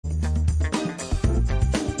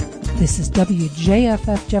This is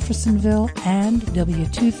WJFF Jeffersonville and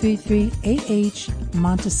W233AH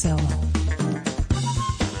Monticello.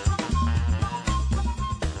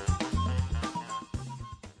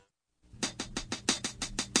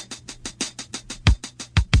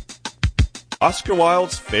 Oscar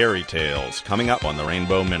Wilde's Fairy Tales, coming up on the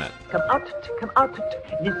Rainbow Minute. Come out,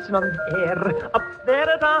 listen on the air. Up there,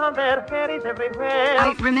 down there, fairies everywhere.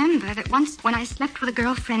 I remember that once when I slept with a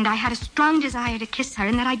girlfriend, I had a strong desire to kiss her,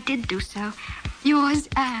 and that I did do so. Yours,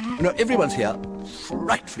 Anne. You know, everyone's here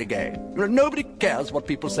frightfully gay. You know, nobody cares what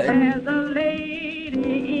people say. There's a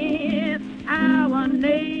lady in our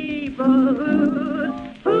neighborhood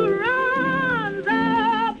who runs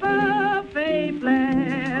a buffet place.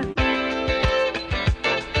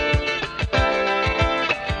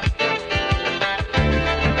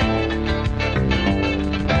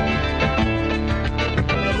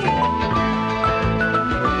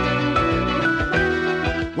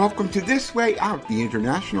 Welcome to This Way Out, the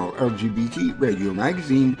international LGBT radio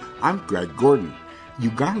magazine. I'm Greg Gordon.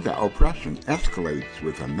 Uganda oppression escalates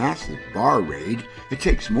with a massive bar raid. It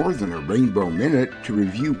takes more than a Rainbow Minute to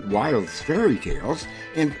review Wilde's fairy tales,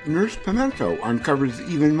 and Nurse Pimento uncovers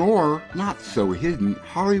even more not-so-hidden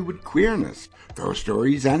Hollywood queerness. Those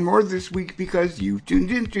stories and more this week because you've tuned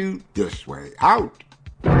into This Way Out.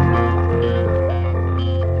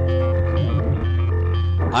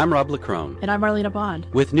 I'm Rob Leckrone. And I'm Marlena Bond.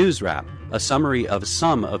 With News Wrap, a summary of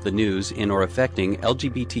some of the news in or affecting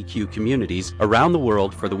LGBTQ communities around the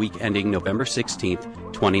world for the week ending November 16th,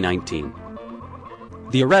 2019.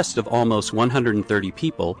 The arrest of almost 130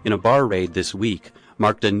 people in a bar raid this week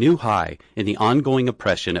marked a new high in the ongoing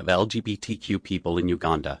oppression of LGBTQ people in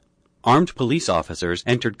Uganda. Armed police officers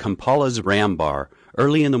entered Kampala's Ram Bar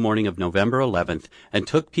early in the morning of November 11th and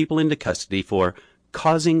took people into custody for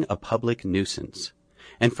causing a public nuisance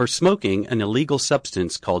and for smoking an illegal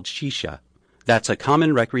substance called shisha. That's a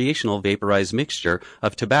common recreational vaporized mixture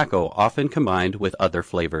of tobacco often combined with other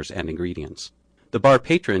flavors and ingredients. The bar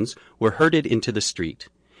patrons were herded into the street,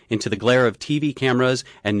 into the glare of TV cameras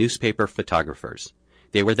and newspaper photographers.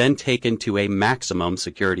 They were then taken to a maximum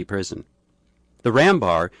security prison. The Ram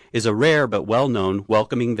Bar is a rare but well-known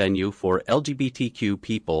welcoming venue for LGBTQ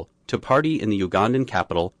people to party in the Ugandan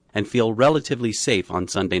capital and feel relatively safe on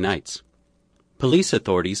Sunday nights. Police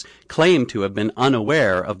authorities claim to have been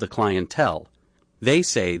unaware of the clientele. They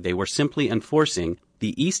say they were simply enforcing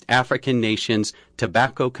the East African nation's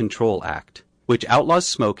Tobacco Control Act, which outlaws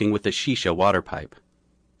smoking with a shisha water pipe.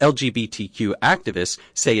 LGBTQ activists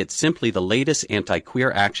say it's simply the latest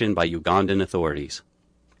anti-queer action by Ugandan authorities.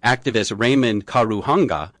 Activist Raymond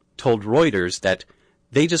Karuhanga told Reuters that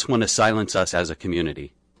they just want to silence us as a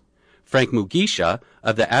community. Frank Mugisha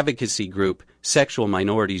of the advocacy group Sexual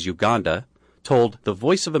Minorities Uganda told The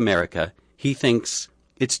Voice of America he thinks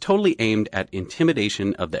it's totally aimed at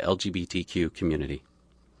intimidation of the LGBTQ community.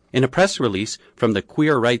 In a press release from the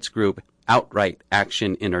queer rights group Outright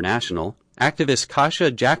Action International, activist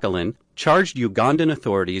Kasha Jacqueline charged Ugandan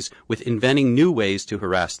authorities with inventing new ways to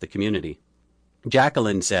harass the community.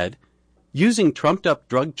 Jacqueline said, "Using trumped-up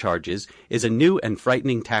drug charges is a new and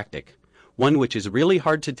frightening tactic, one which is really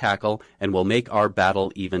hard to tackle and will make our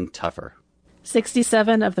battle even tougher."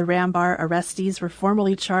 67 of the Ram Bar arrestees were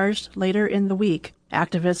formally charged later in the week.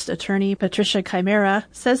 Activist attorney Patricia Chimera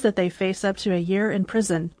says that they face up to a year in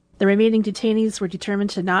prison. The remaining detainees were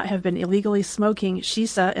determined to not have been illegally smoking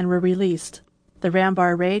shisha and were released. The Ram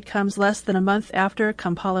Bar raid comes less than a month after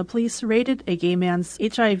Kampala police raided a gay man's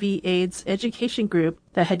HIV/AIDS education group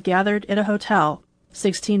that had gathered at a hotel.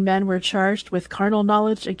 16 men were charged with carnal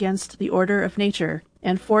knowledge against the order of nature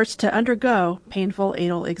and forced to undergo painful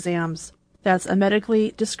anal exams. That's a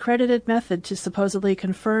medically discredited method to supposedly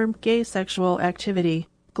confirm gay sexual activity.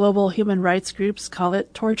 Global human rights groups call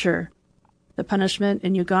it torture. The punishment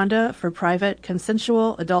in Uganda for private,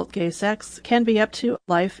 consensual adult gay sex can be up to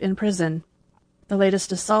life in prison. The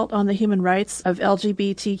latest assault on the human rights of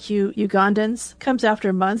LGBTQ Ugandans comes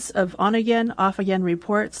after months of on-again, off-again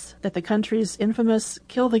reports that the country's infamous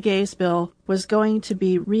Kill the Gays bill was going to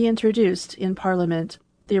be reintroduced in Parliament.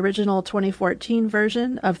 The original 2014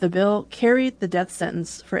 version of the bill carried the death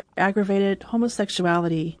sentence for aggravated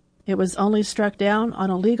homosexuality. It was only struck down on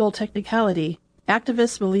a legal technicality.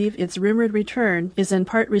 Activists believe its rumored return is in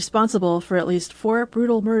part responsible for at least 4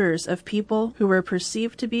 brutal murders of people who were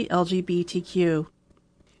perceived to be LGBTQ.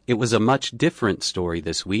 It was a much different story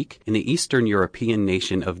this week in the Eastern European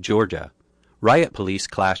nation of Georgia. Riot police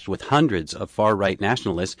clashed with hundreds of far-right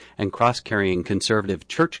nationalists and cross-carrying conservative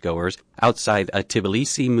churchgoers outside a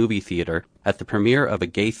Tbilisi movie theater at the premiere of a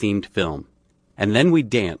gay-themed film. And Then We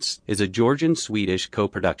Danced is a Georgian-Swedish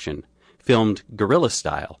co-production, filmed guerrilla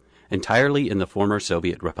style, entirely in the former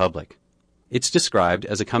Soviet Republic. It's described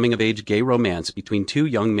as a coming-of-age gay romance between two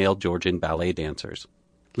young male Georgian ballet dancers.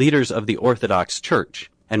 Leaders of the Orthodox Church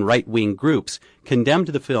and right-wing groups condemned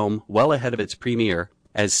the film well ahead of its premiere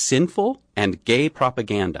as sinful and gay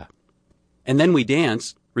propaganda. And Then We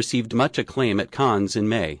Danced received much acclaim at Cannes in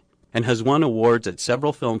May and has won awards at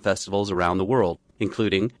several film festivals around the world,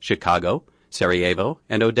 including Chicago, Sarajevo,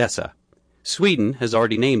 and Odessa. Sweden has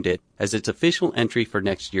already named it as its official entry for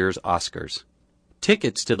next year's Oscars.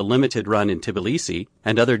 Tickets to the limited run in Tbilisi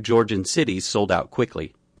and other Georgian cities sold out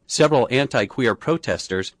quickly. Several anti-queer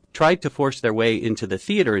protesters tried to force their way into the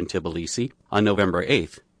theater in Tbilisi on November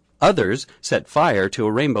 8th. Others set fire to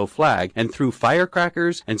a rainbow flag and threw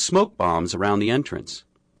firecrackers and smoke bombs around the entrance.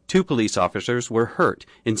 2 police officers were hurt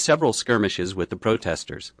in several skirmishes with the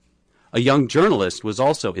protesters. A young journalist was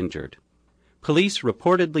also injured. Police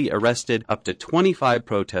reportedly arrested up to 25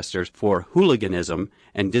 protesters for hooliganism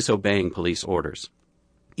and disobeying police orders.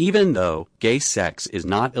 Even though gay sex is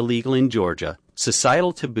not illegal in Georgia,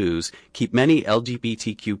 societal taboos keep many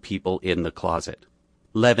LGBTQ people in the closet.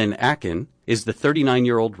 Levin Akin is the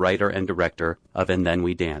 39-year-old writer and director of And Then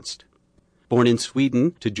We Danced. Born in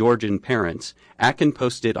Sweden to Georgian parents, Akin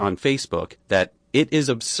posted on Facebook that it is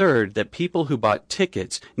absurd that people who bought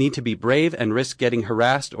tickets need to be brave and risk getting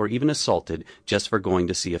harassed or even assaulted just for going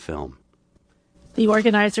to see a film. The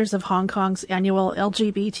organizers of Hong Kong's annual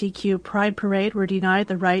LGBTQ Pride Parade were denied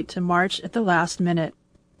the right to march at the last minute.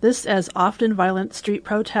 This as often violent street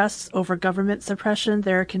protests over government suppression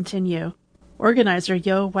there continue. Organizer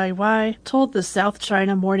Yo Wai Wai told the South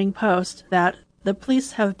China Morning Post that the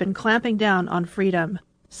police have been clamping down on freedom.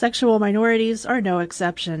 Sexual minorities are no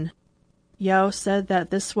exception. Yao said that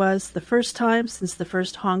this was the first time since the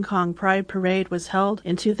first Hong Kong Pride Parade was held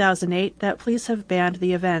in 2008 that police have banned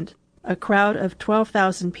the event. A crowd of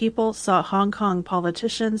 12,000 people saw Hong Kong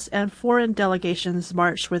politicians and foreign delegations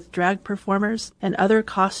march with drag performers and other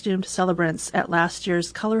costumed celebrants at last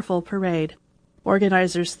year's colorful parade.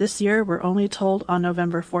 Organizers this year were only told on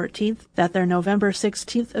November 14th that their November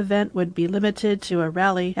 16th event would be limited to a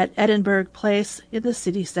rally at Edinburgh Place in the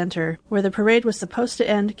city centre, where the parade was supposed to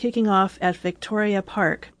end kicking off at Victoria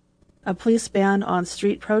Park. A police ban on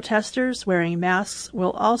street protesters wearing masks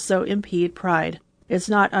will also impede Pride. It's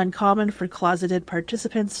not uncommon for closeted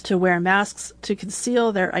participants to wear masks to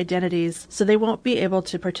conceal their identities, so they won't be able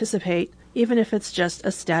to participate, even if it's just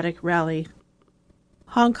a static rally.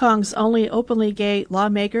 Hong Kong's only openly gay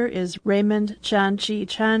lawmaker is Raymond Chan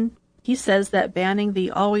Chi-Chen. He says that banning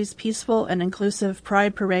the always peaceful and inclusive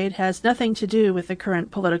Pride Parade has nothing to do with the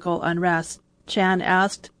current political unrest. Chan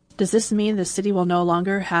asked, "Does this mean the city will no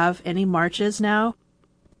longer have any marches now?"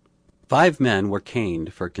 5 men were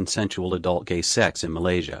caned for consensual adult gay sex in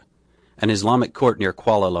Malaysia. An Islamic court near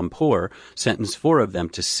Kuala Lumpur sentenced 4 of them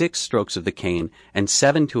to 6 strokes of the cane and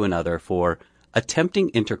 7 to another for attempting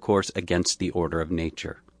intercourse against the order of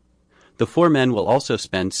nature. The 4 men will also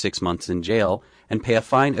spend 6 months in jail and pay a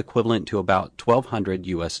fine equivalent to about $1,200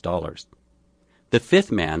 US. The 5th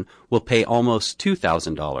man will pay almost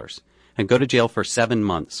 $2,000 and go to jail for 7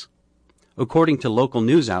 months. According to local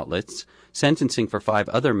news outlets, sentencing for 5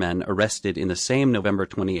 other men arrested in the same November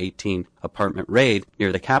 2018 apartment raid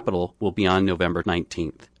near the capital will be on November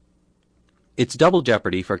 19th. It's double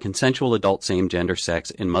jeopardy for consensual adult same-gender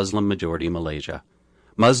sex in Muslim-majority Malaysia.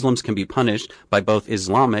 Muslims can be punished by both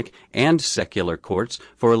Islamic and secular courts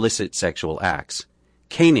for illicit sexual acts.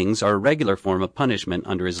 Canings are a regular form of punishment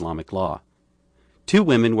under Islamic law. 2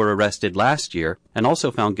 women were arrested last year and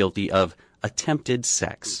also found guilty of attempted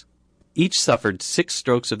sex. Each suffered 6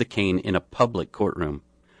 strokes of the cane in a public courtroom.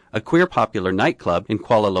 A queer popular nightclub in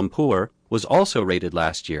Kuala Lumpur was also raided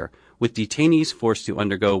last year, with detainees forced to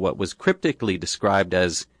undergo what was cryptically described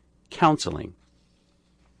as counseling.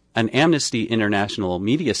 An Amnesty International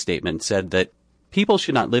media statement said that people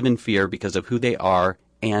should not live in fear because of who they are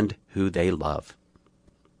and who they love.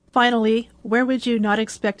 Finally, where would you not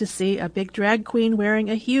expect to see a big drag queen wearing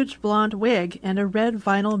a huge blonde wig and a red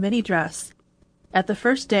vinyl mini dress? At the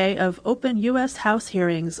first day of open U.S. House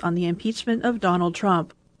hearings on the impeachment of Donald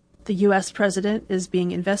Trump, the U.S. president is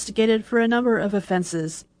being investigated for a number of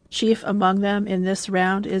offenses. Chief among them in this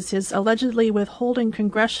round is his allegedly withholding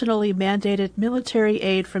congressionally mandated military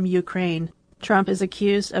aid from Ukraine. Trump is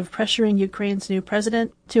accused of pressuring Ukraine's new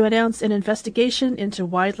president to announce an investigation into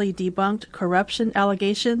widely debunked corruption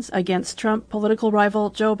allegations against Trump political rival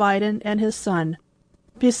Joe Biden and his son.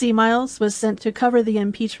 Busy Miles was sent to cover the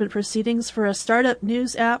impeachment proceedings for a startup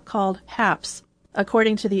news app called Haps.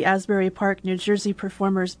 According to the Asbury Park, New Jersey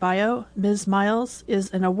performer's bio, Ms. Miles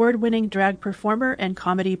is an award-winning drag performer and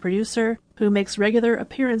comedy producer who makes regular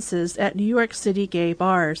appearances at New York City gay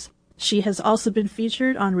bars. She has also been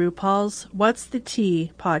featured on RuPaul's What's the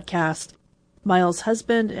Tea podcast. Miles'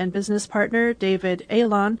 husband and business partner, David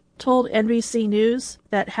Alon, told NBC News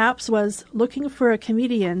that Haps was looking for a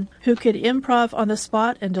comedian who could improv on the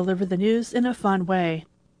spot and deliver the news in a fun way.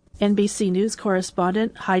 NBC News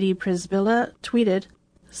correspondent Heidi Prisbilla tweeted,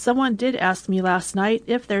 "Someone did ask me last night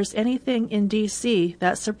if there's anything in D.C.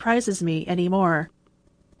 that surprises me anymore."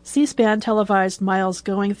 C-SPAN televised Miles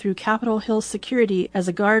going through Capitol Hill security as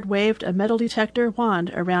a guard waved a metal detector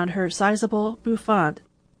wand around her sizable bouffant.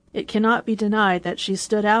 It cannot be denied that she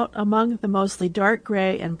stood out among the mostly dark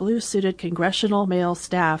gray and blue-suited congressional male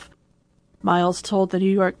staff. Miles told the New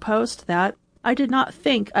York Post that, "I did not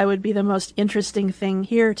think I would be the most interesting thing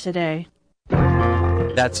here today."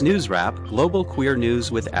 That's News Wrap, Global Queer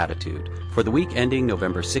News with Attitude, for the week ending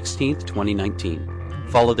November 16th, 2019.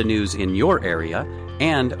 Follow the news in your area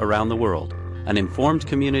and around the world. An informed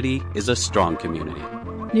community is a strong community.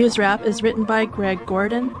 News Wrap is written by Greg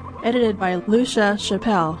Gordon, edited by Lucia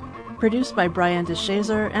Chappelle, produced by Brian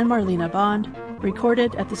DeShazer and Marlena Bond,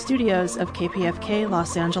 recorded at the studios of KPFK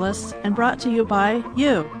Los Angeles, and brought to you by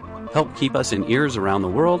you. Help keep us in ears around the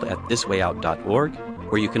world at thiswayout.org,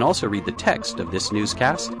 where you can also read the text of this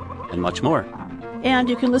newscast and much more. And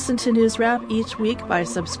you can listen to News Wrap each week by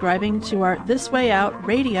subscribing to our This Way Out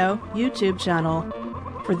radio YouTube channel.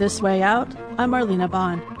 For This Way Out, I'm Marlena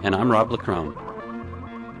Bond. And I'm Rob LaCrone.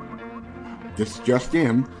 This just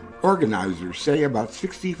in, organizers say about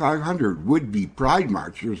 6,500 would-be Pride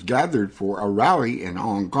marchers gathered for a rally in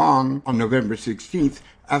Hong Kong on November 16th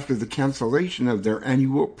after the cancellation of their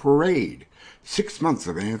annual parade. 6 months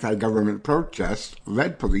of anti-government protests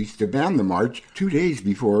led police to ban the march 2 days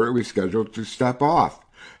before it was scheduled to step off.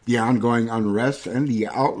 The ongoing unrest and the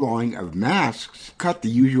outlawing of masks cut the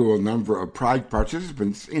usual number of Pride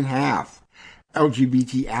participants in half.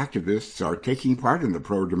 LGBT activists are taking part in the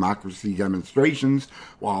pro-democracy demonstrations,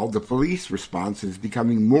 while the police response is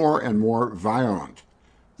becoming more and more violent.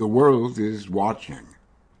 The world is watching.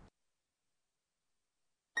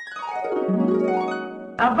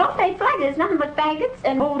 Buffet flag is nothing but faggots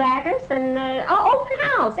and old daggers and open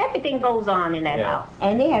house. Everything goes on in that house.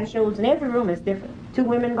 And they have shows and every room is different. 2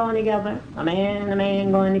 women going together, a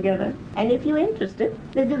man going together. And if you're interested,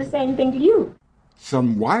 they do the same thing to you.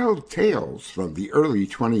 Some wild tales from the early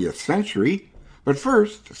 20th century, but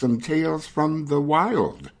first, some tales from the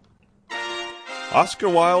wild. Oscar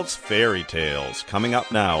Wilde's Fairy Tales, coming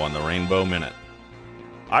up now on the Rainbow Minute.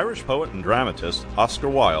 Irish poet and dramatist Oscar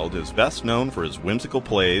Wilde is best known for his whimsical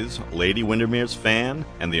plays, Lady Windermere's Fan,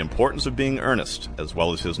 and The Importance of Being Earnest, as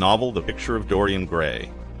well as his novel The Picture of Dorian Gray.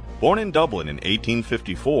 Born in Dublin in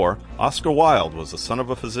 1854, Oscar Wilde was the son of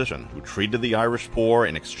a physician who treated the Irish poor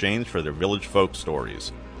in exchange for their village folk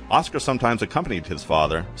stories. Oscar sometimes accompanied his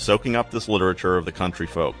father, soaking up this literature of the country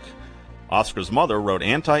folk. Oscar's mother wrote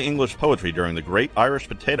anti-English poetry during the Great Irish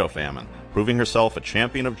Potato Famine, proving herself a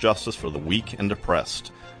champion of justice for the weak and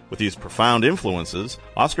oppressed. With these profound influences,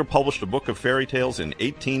 Oscar published a book of fairy tales in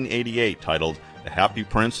 1888 titled The Happy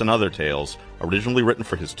Prince and Other Tales, originally written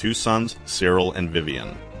for his 2 sons, Cyril and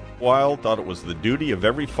Vivian. Wilde thought it was the duty of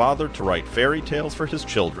every father to write fairy tales for his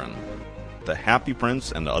children. The Happy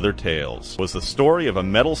Prince and Other Tales was the story of a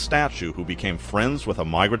metal statue who became friends with a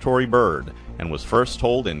migratory bird and was first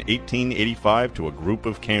told in 1885 to a group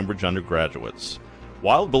of Cambridge undergraduates.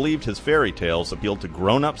 Wilde believed his fairy tales appealed to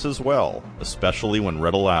grown-ups as well, especially when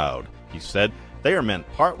read aloud. He said, "They are meant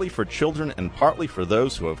partly for children and partly for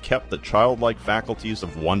those who have kept the childlike faculties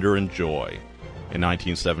of wonder and joy." In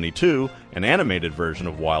 1972, an animated version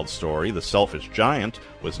of Wilde's story, The Selfish Giant,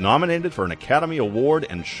 was nominated for an Academy Award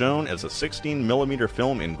and shown as a 16mm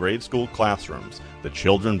film in grade school classrooms. The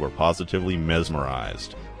children were positively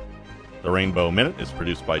mesmerized. The Rainbow Minute is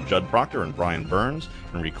produced by Judd Proctor and Brian Burns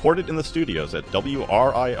and recorded in the studios at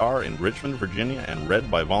WRIR in Richmond, Virginia, and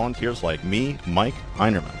read by volunteers like me, Mike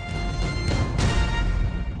Heinerman.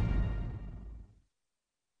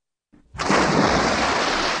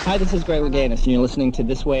 Hi, this is Greg Louganis, and you're listening to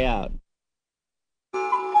This Way Out.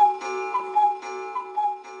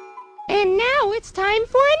 And now it's time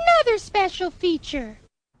for another special feature.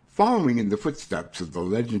 Following in the footsteps of the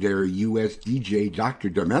legendary U.S. DJ Dr.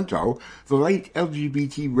 Demento, the late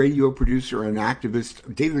LGBT radio producer and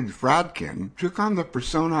activist David Fradkin took on the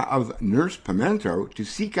persona of Nurse Pimento to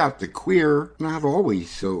seek out the queer, not always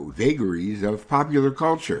so vagaries of popular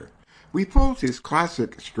culture. We pulled his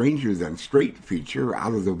classic Stranger Than Straight feature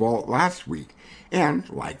out of the vault last week, and,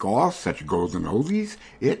 like all such golden oldies,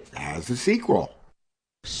 it has a sequel.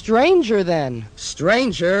 Stranger Than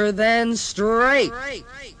Straight.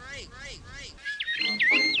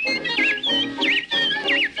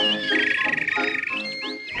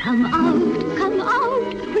 Come out,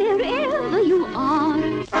 wherever you are.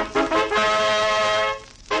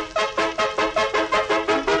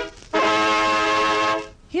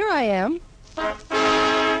 Here I am.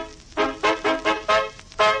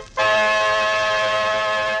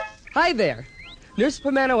 Hi there. Nurse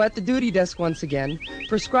Pimento at the duty desk once again,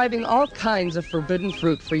 prescribing all kinds of forbidden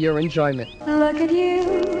fruit for your enjoyment. Look at you,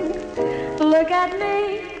 look at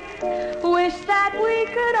me. Wish that we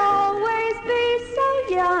could always be so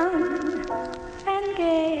young and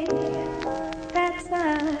gay. That's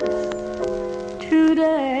us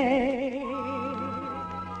today.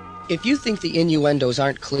 If you think the innuendos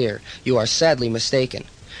aren't clear, you are sadly mistaken.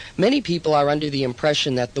 Many people are under the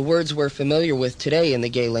impression that the words we're familiar with today in the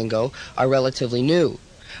gay lingo are relatively new.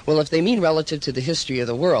 Well, if they mean relative to the history of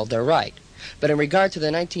the world, they're right. But in regard to the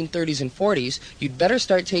 1930s and 40s, you'd better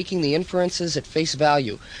start taking the inferences at face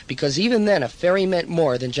value, because even then a fairy meant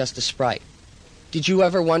more than just a sprite. Did you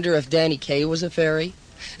ever wonder if Danny Kaye was a fairy?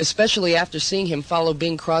 Especially after seeing him follow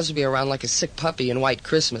Bing Crosby around like a sick puppy in White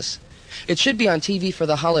Christmas. It should be on TV for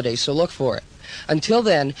the holidays, so look for it. Until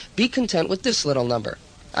then, be content with this little number.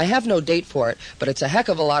 I have no date for it, but it's a heck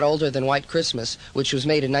of a lot older than White Christmas, which was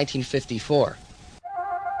made in 1954.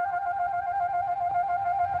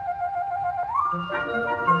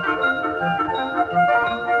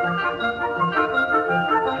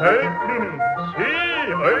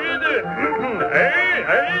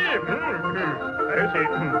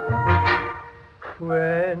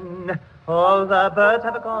 When all the birds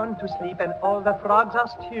have gone to sleep and all the frogs are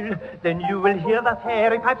still, then you will hear the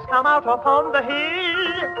fairy pipes come out upon the hill.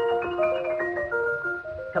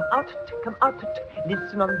 Come out,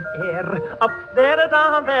 listen on the air. Up there,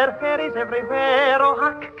 down there, fairies everywhere. Oh,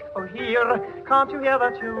 hark, oh, hear, can't you hear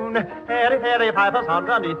the tune? Fairy, fairy pipers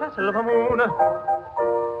underneath the silver moon.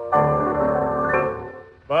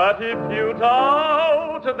 But if you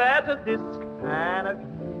doubt that this can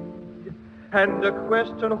be, and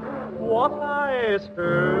question what I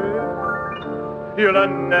say, you'll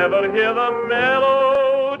never hear the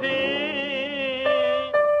melody.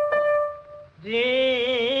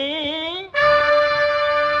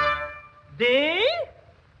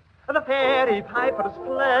 The fairy pipers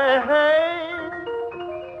play.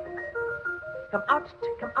 Come out,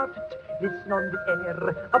 listen on the air.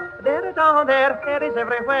 Up there, down there, fairies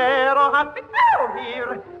everywhere. Oh, happy, oh,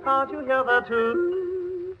 here, can't you hear the tune?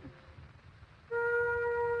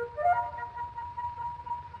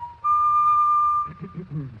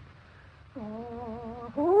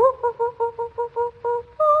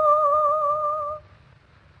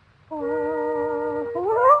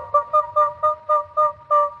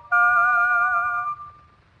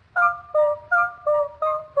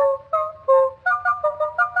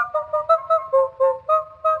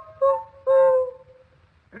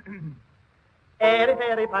 Airy,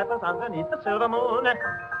 fairy pipers underneath the silver moon.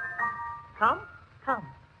 Come,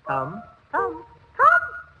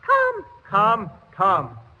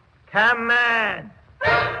 man.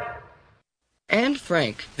 Anne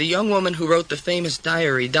Frank, the young woman who wrote the famous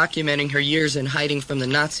diary documenting her years in hiding from the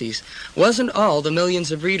Nazis, wasn't all the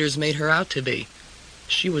millions of readers made her out to be.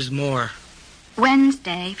 She was more.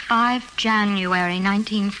 Wednesday, 5 January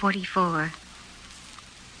 1944.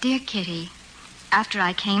 Dear Kitty, after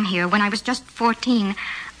I came here, when I was just 14,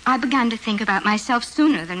 I began to think about myself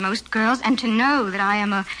sooner than most girls and to know that I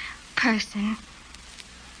am a person.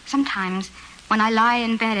 Sometimes, when I lie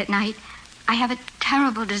in bed at night, I have a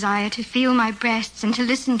terrible desire to feel my breasts and to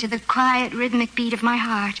listen to the quiet, rhythmic beat of my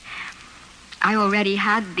heart. I already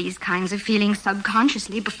had these kinds of feelings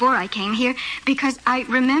subconsciously before I came here, because I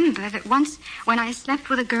remember that once when I slept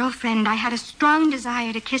with a girlfriend, I had a strong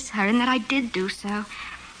desire to kiss her, and that I did do so.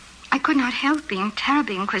 I could not help being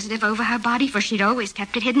terribly inquisitive over her body, for she'd always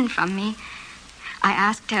kept it hidden from me. I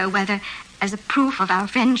asked her whether, as a proof of our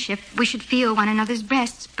friendship, we should feel one another's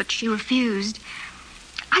breasts, but she refused.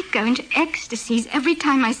 I go into ecstasies every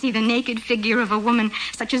time I see the naked figure of a woman,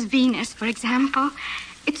 such as Venus, for example.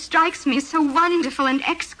 It strikes me as so wonderful and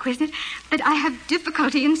exquisite that I have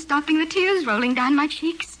difficulty in stopping the tears rolling down my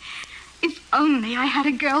cheeks. If only I had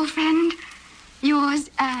a girlfriend. Yours,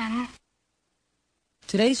 Anne.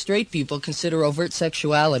 Today, straight people consider overt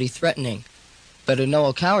sexuality threatening. But in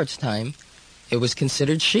Noel Coward's time, it was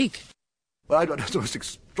considered chic. Well, I don't have the most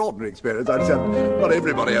extraordinary experience. I understand not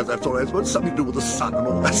everybody has that sort of experience. It's something to do with the sun and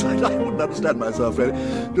all that. I wouldn't understand myself, really.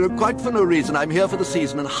 You know, quite for no reason, I'm here for the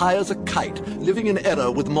season and high as a kite, living in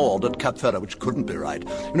error with Maud at Cap Ferrer, which couldn't be right.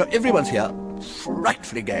 You know, everyone's here,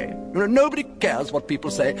 frightfully gay. You know, nobody cares what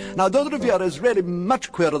people say. Now, though the Riviera is really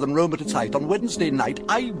much queerer than Rome at its height, on Wednesday night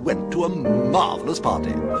I went to a marvellous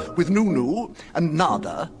party with Nunu and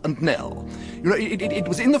Nada and Nell. You know, it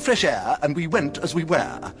was in the fresh air, and we went as we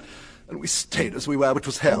were. And we stayed as we were, which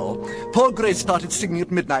was hell. Poor Grace started singing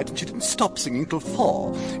at midnight, and she didn't stop singing till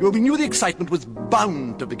 4. You know, we knew the excitement was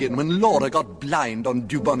bound to begin when Laura got blind on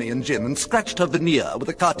Dubonnet and gin and scratched her veneer with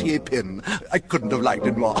a Cartier pin. I couldn't have liked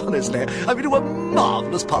it more, honestly. I mean, it was a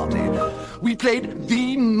marvellous party. We played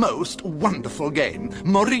the most wonderful game.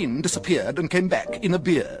 Maureen disappeared and came back in a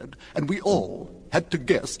beard, and we all had to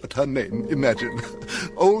guess at her name, imagine.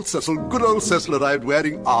 Old Cecil, good old Cecil, arrived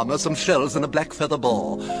wearing armour, some shells, and a black feather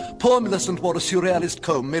ball. Poor Millicent wore a surrealist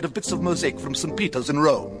comb made of bits of mosaic from St. Peter's in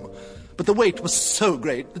Rome. But the wait was so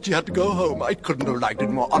great that she had to go home. I couldn't have liked it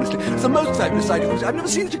more, honestly. It's the most fabulous idea. I've never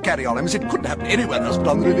seen such a carry-on. I mean, it couldn't happen anywhere else but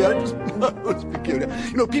on the Riviera. It was most peculiar.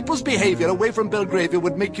 You know, people's behaviour away from Belgravia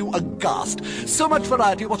would make you aghast. So much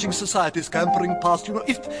variety watching society scampering past. You know,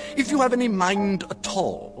 if you have any mind at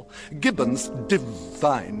all, Gibbon's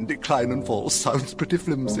divine decline and fall sounds pretty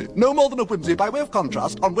flimsy. No more than a whimsy. By way of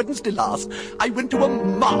contrast, on Wednesday last, I went to a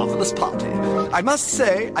marvellous party. I must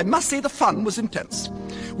say the fun was intense.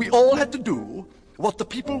 We all had to do what the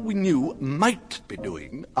people we knew might be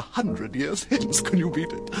doing 100 years hence. Can you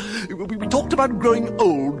beat it? We talked about growing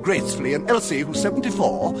old gracefully, and Elsie, who's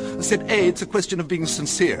 74, said, A, it's a question of being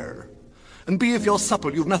sincere, and B, if you're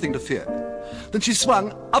supple, you've nothing to fear. Then she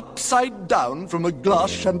swung upside down from a glass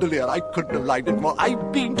chandelier. I couldn't have liked it more.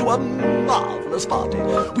 I've been to a marvellous party.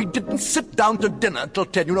 We didn't sit down to dinner till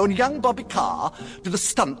 10, you know, and young Bobby Carr did a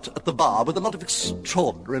stunt at the bar with a lot of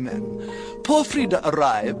extraordinary men. Poor Frida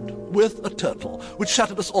arrived with a turtle, which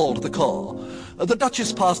shattered us all to the core. The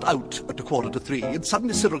Duchess passed out at 2:45, and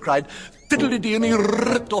suddenly Cyril cried, "Fiddle-dee-dee," and he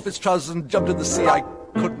ripped off his trousers and jumped in the sea. I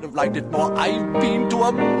couldn't have liked it more. I've been to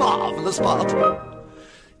a marvellous party.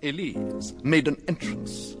 Elise made an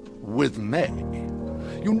entrance with May.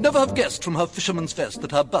 You'd never have guessed from her fisherman's vest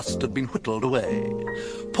that her bust had been whittled away.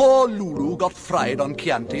 Poor Lulu got fried on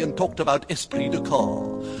Chianti and talked about esprit de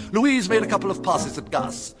corps. Louise made a couple of passes at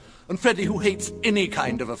Gus, and Freddie, who hates any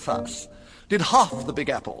kind of a fuss, did half the Big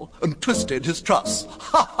Apple and twisted his truss.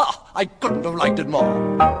 Ha ha! I couldn't have liked it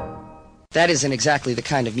more. That isn't exactly the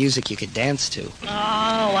kind of music you could dance to. Oh,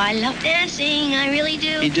 I love dancing. I really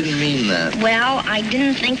do. He didn't mean that. Well, I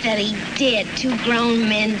didn't think that he did. 2 grown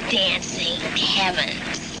men dancing.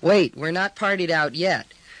 Heavens. Wait, we're not partied out yet.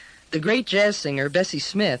 The great jazz singer, Bessie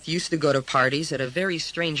Smith, used to go to parties at a very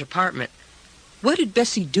strange apartment. What did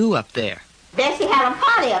Bessie do up there? Bessie had a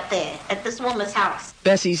party up there at this woman's house.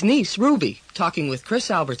 Bessie's niece, Ruby, talking with Chris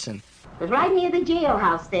Albertson. It was right near the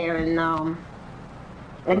jailhouse there in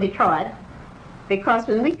Detroit. Because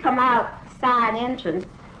when we come out side entrance,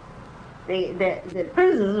 the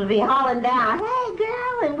prisoners would be hollering down, "Hey,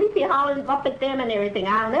 girl," and we'd be hollering up at them and everything.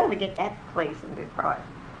 I'll never get that place in Detroit.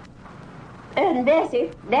 And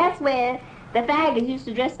Bessie, that's where the faggots used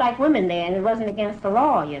to dress like women there, and it wasn't against the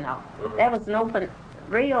law, you know. That was an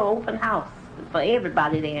real open house for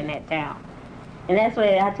everybody there in that town. And that's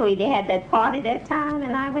where I told you they had that party that time,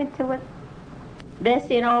 and I went to it.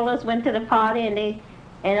 Bessie and all of us went to the party,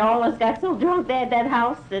 and all of us got so drunk there at that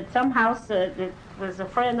house that some house that was a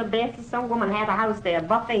friend of Bessie, some woman had a house there, a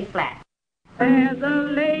buffet flat. There's a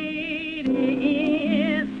lady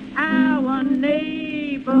in our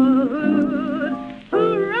neighborhood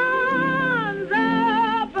who runs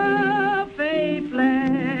a buffet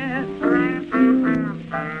flat.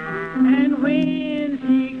 And when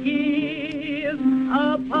she gives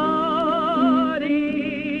a party,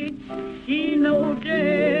 she knows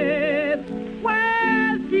just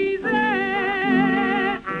where she's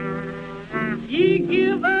at. She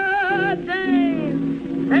give a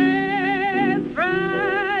dance last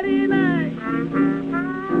Friday night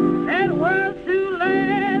that was to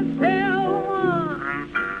last till 1.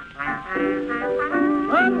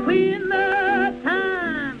 But when the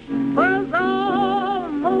time was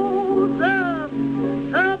almost up,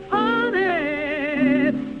 the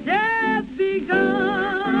party just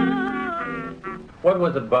begun. What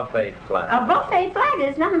was a buffet flat? A buffet flat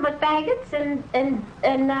is nothing but faggots and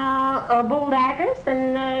bulldaggers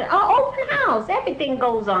and open house. Everything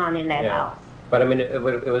goes on in that house. But I mean, it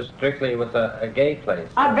was strictly a gay place.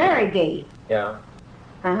 Very gay. Yeah.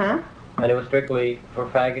 Uh-huh. And it was strictly for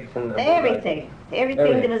faggots and Everything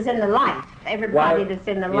that was in the life. Everybody that's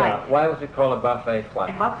in the life. Why was it called a buffet flat?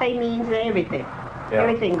 A buffet means everything. Yeah.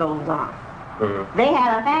 Everything goes on. Mm-hmm. They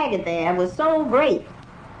had a faggot there. It was so great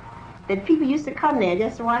that people used to come there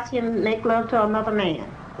just to watch him make love to another man.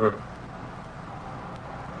 Mm.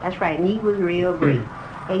 That's right, and he was real great.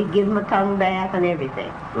 He'd give him a tongue bath and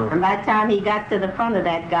everything. Mm. And by the time he got to the front of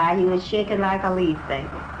that guy, he was shaking like a leaf, baby.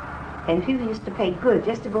 And people used to pay good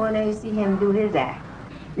just to go in there and see him do his act.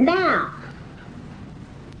 Now,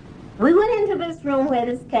 We went into this room where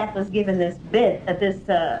this cat was given this bath.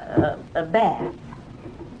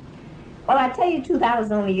 Well, I tell you the truth, I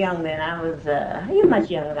was only young then. I was much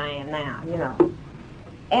younger than I am now, you know.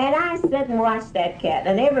 And I sat and watched that cat,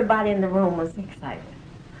 and everybody in the room was excited.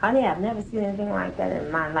 Honey, I've never seen anything like that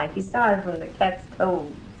in my life. He started from the cat's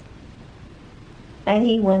toes, and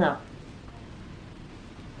he went up,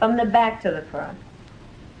 from the back to the front.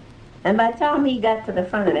 And by the time he got to the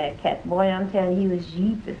front of that cat, boy, I'm telling you, he was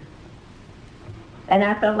yeeping. And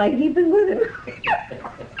I felt like yeeping with him.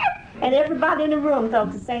 And everybody in the room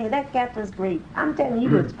thought the same. That cat was great. I'm telling you,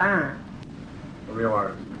 he was fine. A real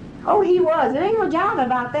artist. Oh, he was. There ain't no doubt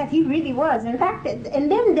about that. He really was. In fact, in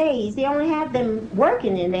them days, they only had them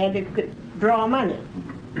working in there that could draw money.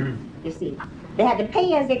 You see. They had to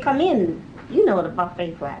pay as they come in. You know what a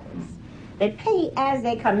buffet flat is. They pay as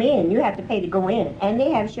they come in. You have to pay to go in. And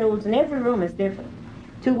they have shows, and every room is different.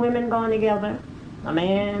 2 women going together, a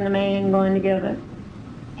man going together.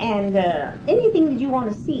 And anything that you want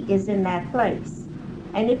to see is in that place.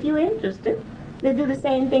 And if you're interested, they'll do the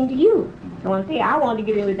same thing to you. I want to say, I want to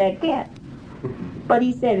get in with that cat. But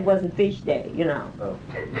he said it wasn't fish day, you know. Oh.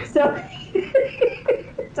 So,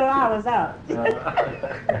 so I was out. There's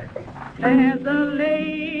a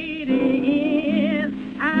lady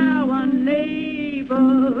in our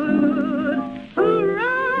neighborhood who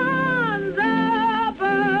runs a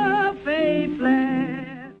buffet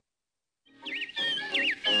flat.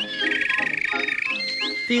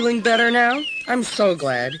 Feeling better now? I'm so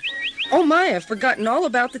glad. Oh my, I've forgotten all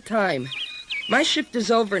about the time. My shift is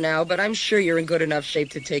over now, but I'm sure you're in good enough shape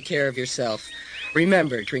to take care of yourself.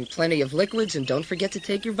 Remember, drink plenty of liquids and don't forget to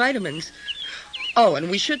take your vitamins. Oh, and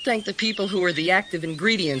we should thank the people who are the active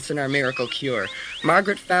ingredients in our miracle cure,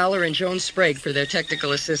 Margaret Fowler and Joan Sprague, for their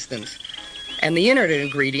technical assistance. And the internet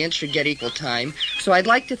ingredients should get equal time, so I'd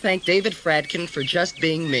like to thank David Fradkin for just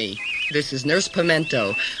being me. This is Nurse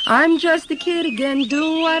Pimento. I'm just a kid again,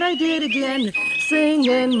 doing what I did again,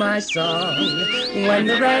 singing my song. When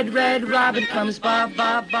the red, red robin comes bob,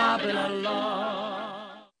 bob, bobbing along.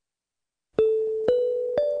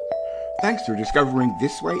 Thanks for discovering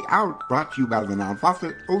This Way Out, brought to you by the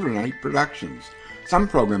nonprofit Overnight Productions. Some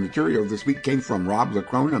program material this week came from Rob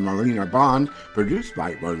Lacrone and Marlena Bond, produced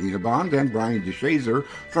by Marlena Bond and Brian DeShazer,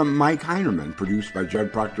 from Mike Heinerman, produced by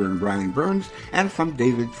Judd Proctor and Brian Burns, and from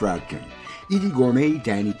David Fradkin. Edie Gourmet,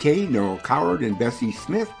 Danny Kaye, Noel Coward, and Bessie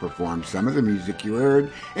Smith performed some of the music you heard,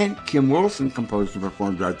 and Kim Wilson composed and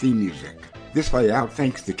performed our theme music. This Way Out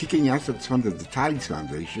thanks the Kicking Assets Fund of the Tides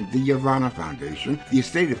Foundation, the Yavanna Foundation, the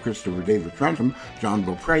estate of Christopher David Trentham, John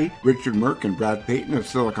Beaupre, Richard Merck, and Brad Payton of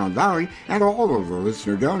Silicon Valley, and all of the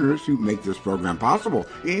listener donors who make this program possible,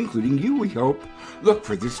 including you, we hope. Look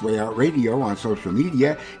for This Way Out Radio on social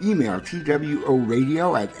media, email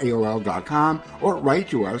tworadio@aol.com, or write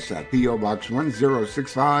to us at P.O. Box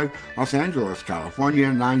 1065, Los Angeles,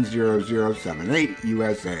 California, 90078,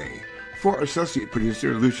 USA. For associate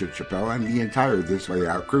producer Lucia Chappelle and the entire This Way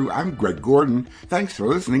Out crew, I'm Greg Gordon. Thanks for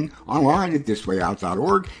listening online at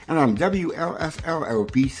thiswayout.org and on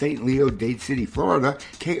WLSLLP St. Leo, Dade City, Florida,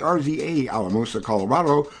 KRZA Alamosa,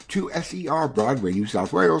 Colorado, 2SER Broadway, New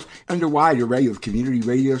South Wales, and a wide array of community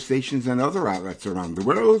radio stations and other outlets around the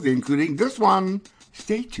world, including this one.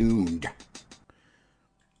 Stay tuned.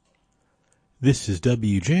 This is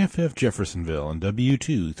WJFF Jeffersonville and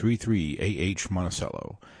W233AH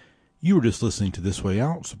Monticello. You were just listening to This Way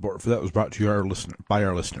Out. Support for that was brought to you by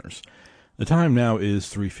our listeners. The time now is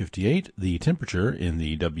 3:58. The temperature in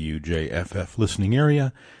the WJFF listening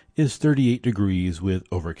area is 38 degrees with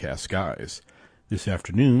overcast skies. This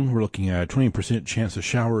afternoon, we're looking at a 20% chance of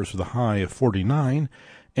showers with a high of 49,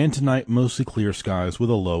 and tonight, mostly clear skies with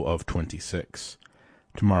a low of 26.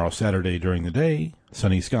 Tomorrow, Saturday, during the day,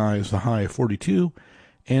 sunny skies with a high of 42,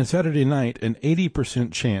 and Saturday night, an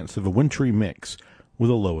 80% chance of a wintry mix with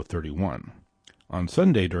a low of 31. On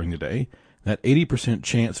Sunday during the day, that 80%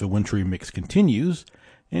 chance of a wintry mix continues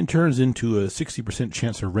and turns into a 60%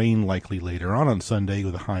 chance of rain likely later on Sunday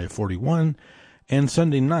with a high of 41, and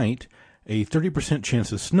Sunday night, a 30%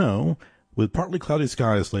 chance of snow with partly cloudy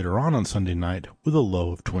skies later on Sunday night with a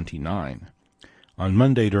low of 29. On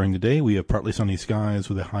Monday during the day, we have partly sunny skies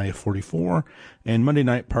with a high of 44, and Monday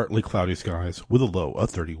night partly cloudy skies with a low of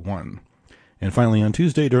 31. And finally, on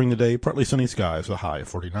Tuesday during the day, partly sunny skies with a high of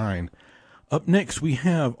 49. Up next, we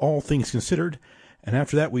have All Things Considered, and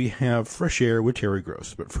after that, we have Fresh Air with Terry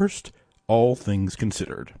Gross. But first, All Things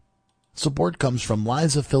Considered. Support comes from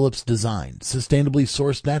Liza Phillips Design, sustainably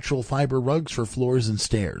sourced natural fiber rugs for floors and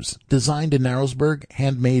stairs. Designed in Narrowsburg,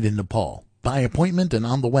 handmade in Nepal. By appointment and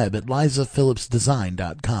on the web at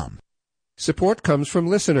lizaphillipsdesign.com. Support comes from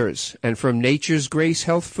listeners and from Nature's Grace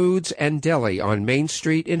Health Foods and Deli on Main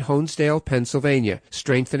Street in Honesdale, Pennsylvania,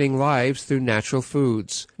 strengthening lives through natural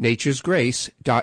foods. naturesgrace.com.